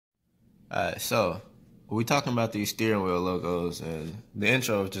So we talking about these steering wheel logos, and the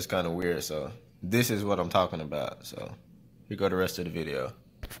intro is just kind of weird. So this is what I'm talking about. So here go the rest of the video.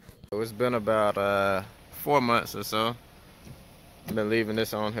 So it's been about 4 months or so. I've been leaving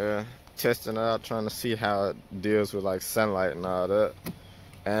this on here, testing it out, trying to see how it deals with like sunlight and all that.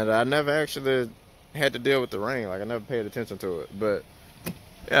 And I never actually had to deal with the rain. Like I never paid attention to it. But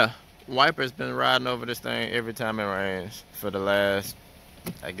yeah, Wiper's been riding over this thing every time it rains for the last,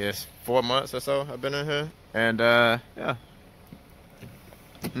 I guess, 4 months or so I've been in here. And yeah,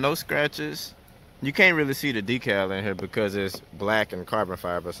 no scratches. You can't really see the decal in here because it's black and carbon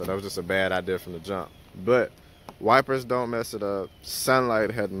fiber, so that was just a bad idea from the jump. But wipers don't mess it up,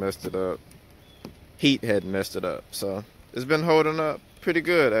 sunlight hadn't messed it up, heat hadn't messed it up. So it's been holding up pretty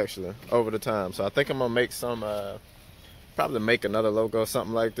good actually over the time. So I think I'm gonna make some, probably make another logo,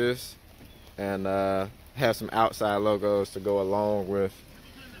 something like this, and have some outside logos to go along with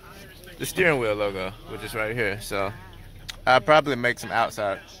the steering wheel logo, which is right here. So I'll probably make some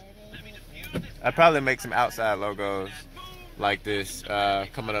outside logos like this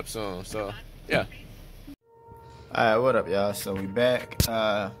coming up soon. So yeah. Alright, what up y'all? So we back.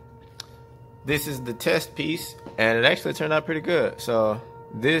 This is the test piece, and it actually turned out pretty good. So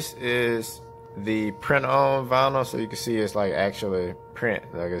this is the print on vinyl, so you can see it's like actually print,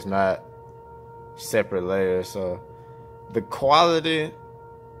 like it's not separate layers. So the quality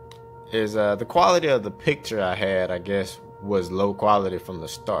is the quality of the picture I had, I guess, was low quality from the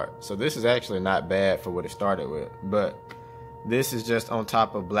start. So this is actually not bad for what it started with, but this is just on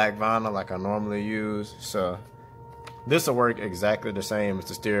top of black vinyl like I normally use. So this will work exactly the same as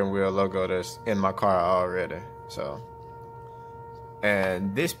the steering wheel logo that's in my car already. So,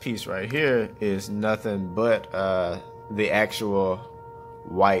 and this piece right here is nothing but the actual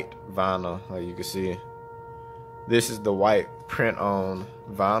white vinyl. Like you can see, this is the white print on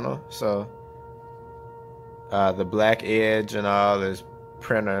vinyl. So the black edge and all is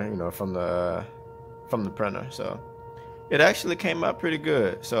printer, you know, from the printer. So it actually came out pretty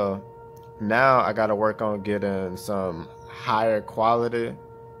good. So now I gotta work on getting some higher quality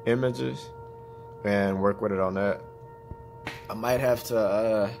images and work with it on that. I might have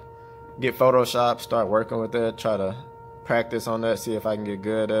to get Photoshop, start working with it, try to practice on that, see if I can get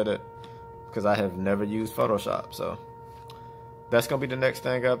good at it, because I have never used Photoshop. So that's gonna be the next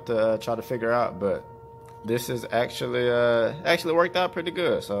thing up to try to figure out. But this is actually worked out pretty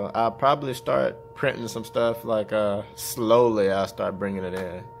good. So I'll probably start printing some stuff like slowly. I'll start bringing it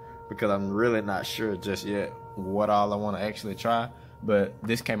in, because I'm really not sure just yet what all I want to actually try. But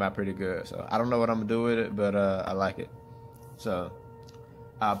this came out pretty good. So I don't know what I'm gonna do with it, but I like it. So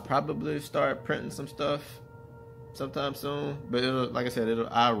I'll probably start printing some stuff sometime soon. But like I said,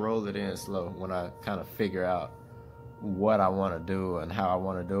 I'll roll it in slow when I kind of figure out what I want to do and how I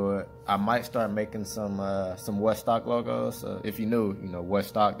want to do it. I might start making some Weststock logos. If you knew, you know,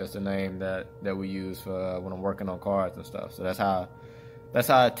 Weststock, that's the name that we use for when I'm working on cars and stuff. So that's how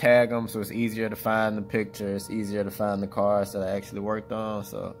I tag them, so it's easier to find the picture, it's easier to find the cars that I actually worked on.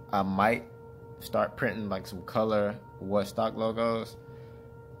 So I might start printing like some color Weststock logos.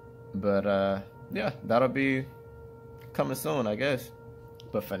 But yeah, that'll be coming soon, I guess.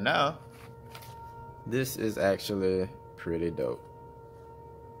 But for now, this is actually pretty dope.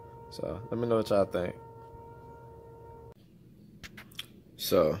 So let me know what y'all think.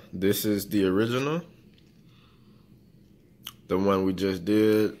 So this is the original, the one we just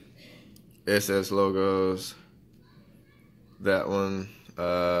did, SS logos. That one,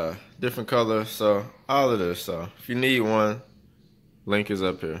 different color. So all of this. So if you need one, link is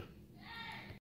up here.